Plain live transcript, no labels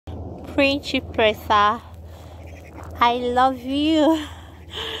Pretty Pressa, I love you.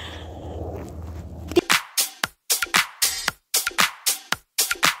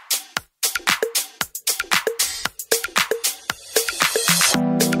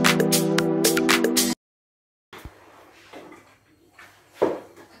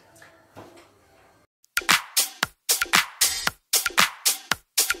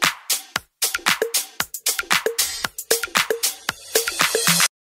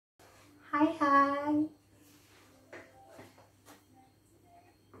 Hi.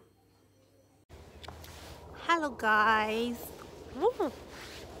 Hello guys. Woo.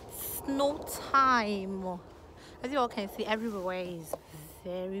 Snow time. As you all can see, everywhere is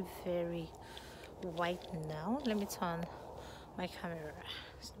very white now. Let me turn my camera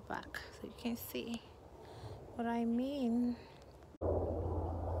back so you can see what I mean.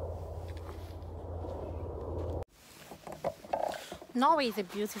 Norway is a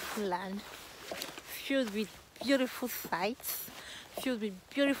beautiful land, filled with beautiful sights, filled with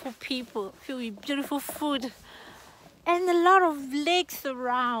beautiful people, filled with beautiful food, and a lot of lakes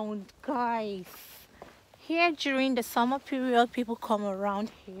around, guys. Here during the summer period, people come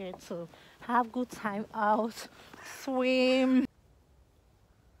around here to have good time out, swim.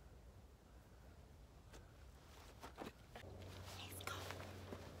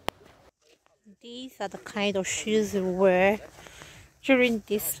 These are the kind of shoes we wear during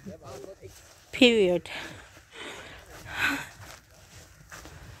this period.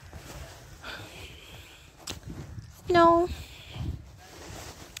 No.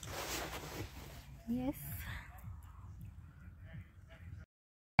 Yes.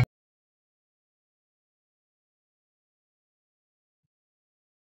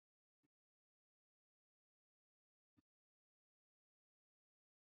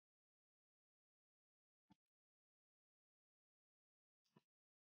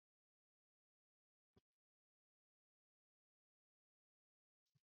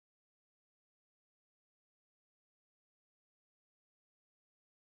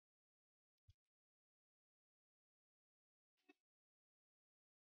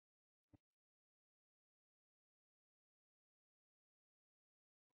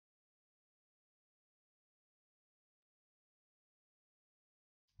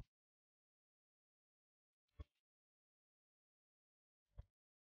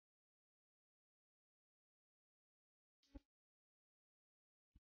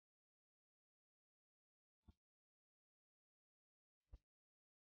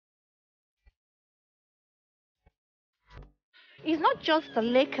 It's not just the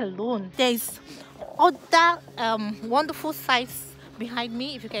lake alone. There's other wonderful sights behind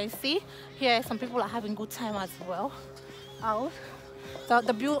me. If you can see here, some people are having good time as well out.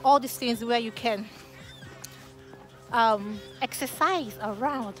 The build all these things where you can exercise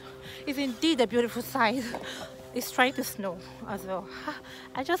around is indeed a beautiful sight. It's trying to snow as well.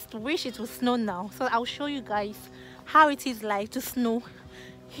 I just wish it would snow now, so I'll show you guys how it is like to snow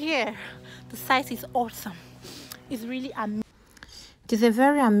here. The sight is awesome. It's really amazing. It is a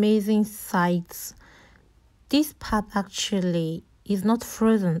very amazing sight. This part actually is not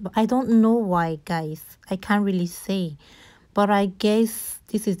frozen, but I don't know why, guys. I can't really say, but I guess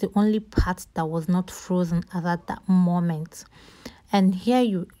this is the only part that was not frozen at that moment. And here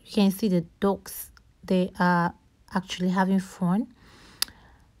you can see the dogs. They are actually having fun.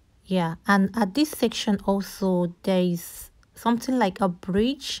 Yeah, and at this section also there is something like a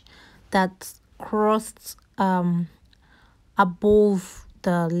bridge that crossed above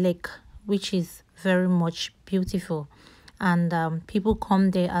the lake, which is very much beautiful, and people come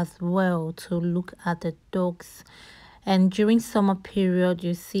there as well to look at the dogs. And during summer period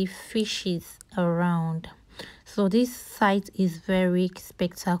you see fishes around, so this site is very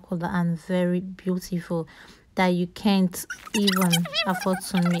spectacular and very beautiful that you can't even afford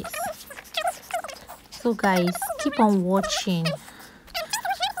to miss. So guys, keep on watching.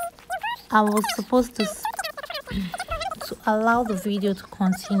 I was supposed to allow the video to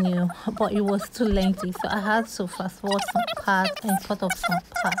continue, but it was too lengthy, so I had to fast forward some parts and cut off some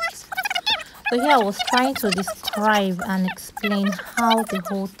parts. So here I was trying to describe and explain how the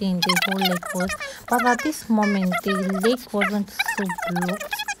whole lake was, but at this moment the lake wasn't so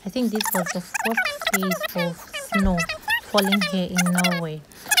blocked. I think this was the first phase of snow falling here in Norway,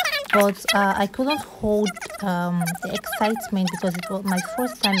 but I couldn't hold the excitement because it was my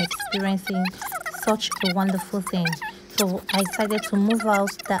first time experiencing such a wonderful thing. So I decided to move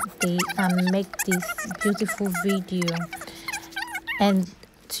out that day and make this beautiful video. And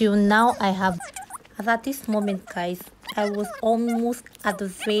till now I have, as at this moment guys, I was almost at the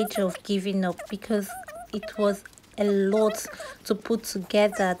verge of giving up because it was a lot to put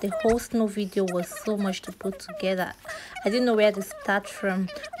together. The whole snow video was so much to put together. I didn't know where to start from,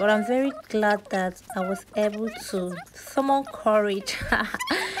 but I'm very glad that I was able to summon courage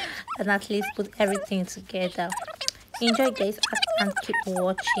and at least put everything together. Enjoy guys, and keep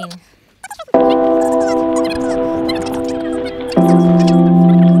watching.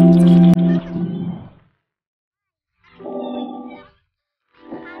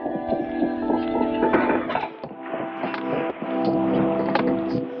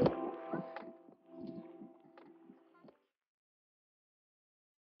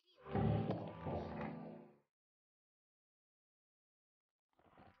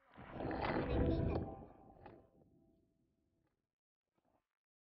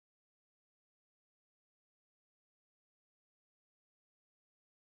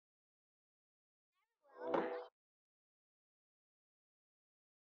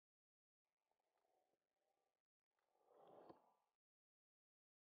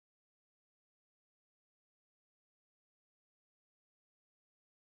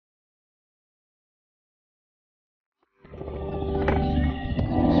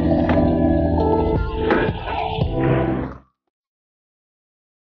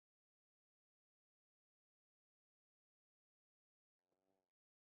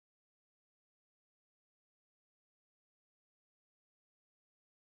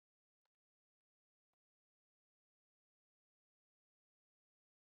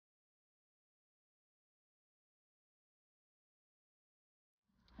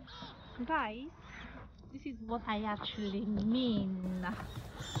 Guys, this is what I actually mean.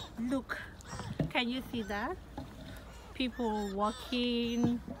 Look, can you see that? People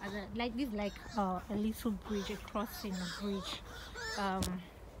walking like this, like a little bridge, a crossing a bridge.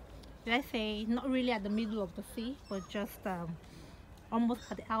 Let's say not really at the middle of the sea, but just almost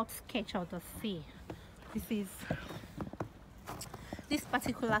at the outskirts of the sea. This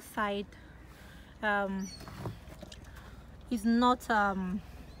particular side is not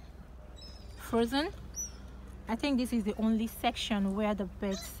frozen. I think this is the only section where the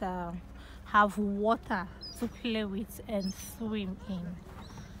birds have water to play with and swim in.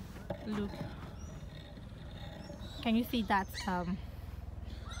 Look, can you see that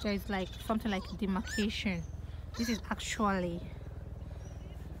there is like something like demarcation? This is actually,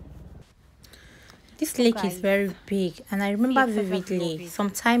 this lake is very big, and I remember vividly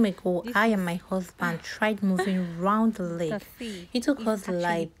some time ago I and my husband tried moving around the lake. It took us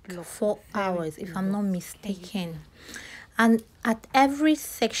like 4 hours if I'm not mistaken, and at every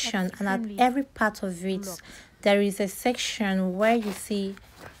section and at every part of it there is a section where you see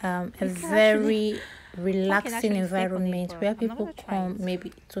a very relaxing environment where people come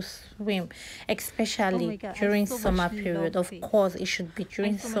maybe to swim, especially during summer period. Of course it should be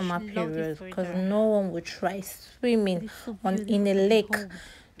during summer period, because no one would try swimming in a lake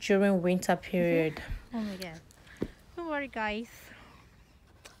during winter period. Oh my god, don't worry guys,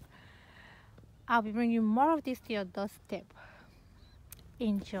 I'll be bringing more of this to your doorstep.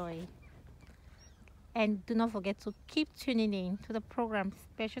 Enjoy, and do not forget to keep tuning in to the program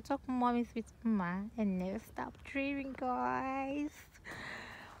Special Talk Mommies with Ma, and never stop dreaming, guys.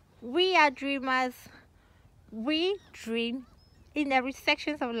 We are dreamers. We dream in every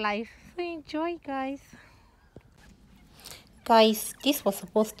section of life. So enjoy, guys. Guys, this was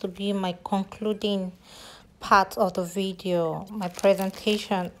supposed to be my concluding part of the video, my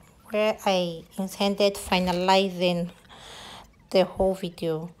presentation, where I intended finalizing the whole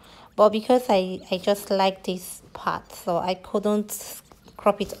video, but because I just like this part, so I couldn't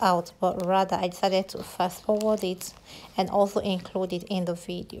crop it out, but rather I decided to fast forward it and also include it in the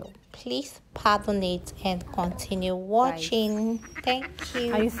video. Please pardon it and continue watching. Thank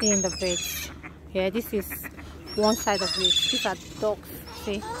you. Are you seeing the birds? Yeah, this is one side of it. These are dogs.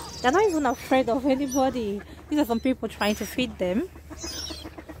 See, they're not even afraid of anybody. These are some people trying to feed them.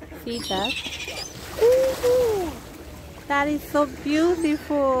 See that? Ooh, that is so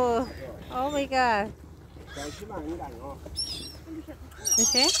beautiful. Oh my god.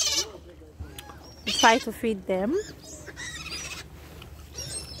 Okay, we try to feed them.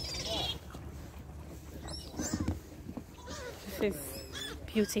 This is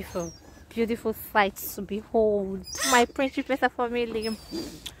beautiful, beautiful sights to behold. My Principessa family.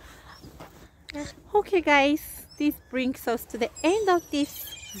 Okay guys, this brings us to the end of this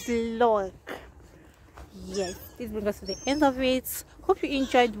vlog. Yes, this brings us to the end of it. Hope you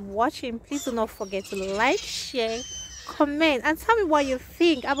enjoyed watching. Please do not forget to like, share, comment, and tell me what you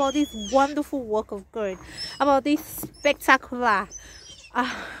think about this wonderful work of God, about this spectacular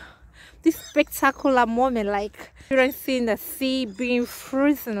moment, like experiencing the sea being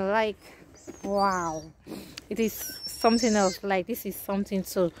frozen. Like, Wow, it is something else. Like, this is something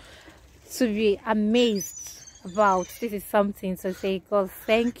to be amazed about. This is something to say, God,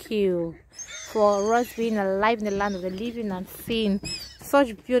 thank you for us being alive in the land of the living and seeing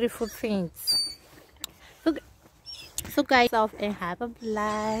such beautiful things. So, so guys, and have a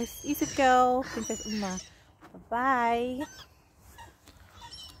blast. Easy girl, Princess Uma. Bye bye.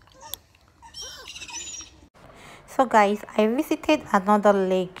 So guys, I visited another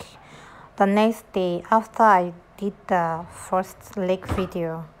lake the next day after I did the first lake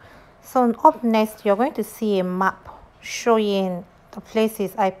video. So up next, you're going to see a map showing the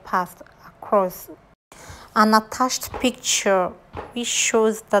places I passed across. An attached picture which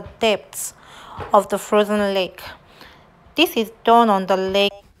shows the depths of the frozen lake. This is done on the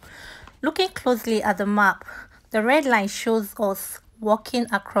lake. Looking closely at the map, the red line shows us walking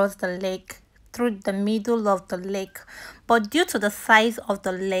across the lake through the middle of the lake, but due to the size of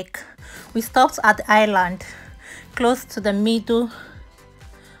the lake, we stopped at the island close to the middle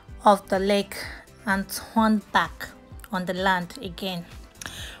of the lake and turned back on the land again,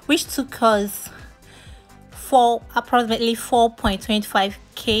 which took us for approximately 4.25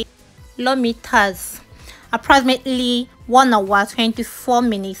 kilometers, approximately 1 hour 24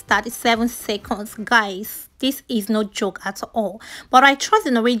 minutes 37 seconds. Guys, this is no joke at all, but I trust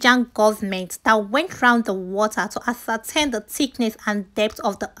the Norwegian government that went round the water to ascertain the thickness and depth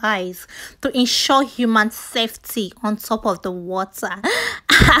of the ice to ensure human safety on top of the water.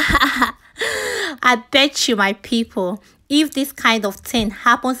 I bet you, my people, if this kind of thing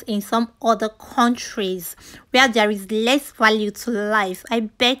happens in some other countries where there is less value to life, I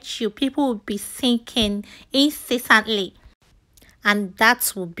bet you people will be sinking incessantly, and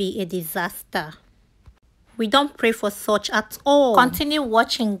that will be a disaster. We don't pray for such at all. Continue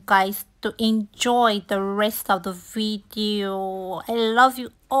watching, guys, to enjoy the rest of the video. I love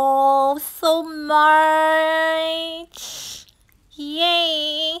you all so much.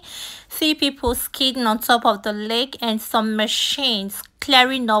 Yay! See people skiing on top of the lake and some machines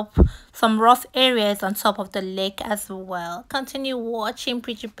clearing up some rough areas on top of the lake as well. Continue watching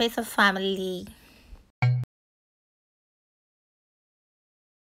Pretty Pesa family.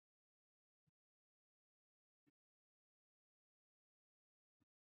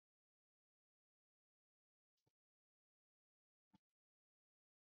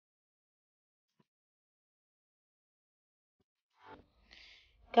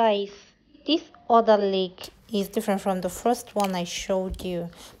 Guys, this other lake is different from the first one I showed you,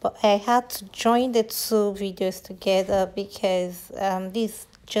 but I had to join the two videos together because this is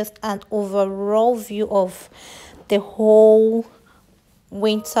just an overall view of the whole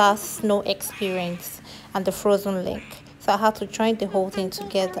winter snow experience and the frozen lake. So I had to join the whole thing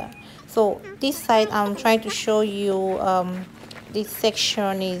together. So this side I'm trying to show you, this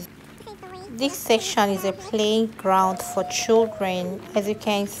section is a playing ground for children. As you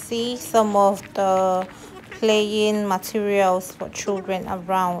can see, some of the playing materials for children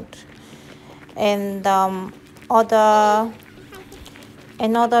around, and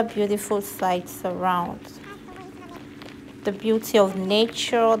another beautiful sights around. The beauty of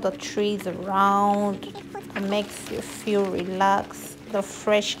nature, the trees around, it makes you feel relaxed. The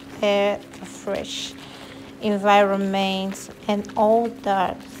fresh air, the fresh environment, and all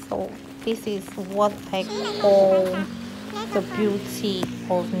that. So this is what I call the beauty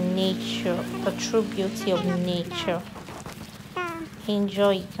of nature, the true beauty of nature.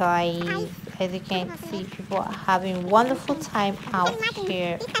 Enjoy, guys. As you can see, people are having wonderful time out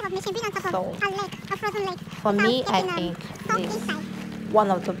here. So for me, I think this is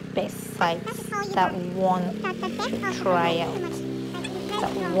one of the best sites that one should try out,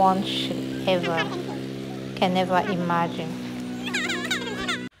 that one should can never imagine.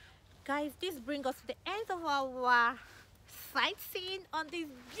 Guys, this brings us to the end of our sightseeing on this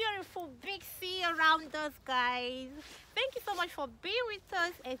beautiful big sea around us, guys. Thank you so much for being with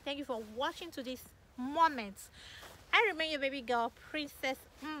us, and thank you for watching to this moment. I remain your baby girl, Princess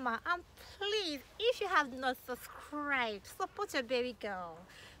Uma, and please, if you have not subscribed, support your baby girl.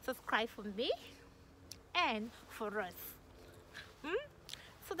 Subscribe for me and for us,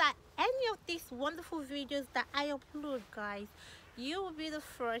 so that any of these wonderful videos that I upload, guys, you will be the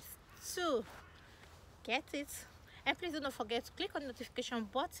first to get it. And please do not forget to click on the notification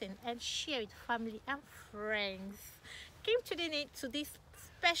button and share with family and friends. Keep tuning in to this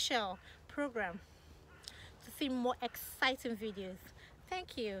special program to see more exciting videos.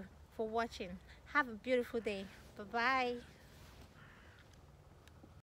 Thank you for watching. Have a beautiful day. Bye bye.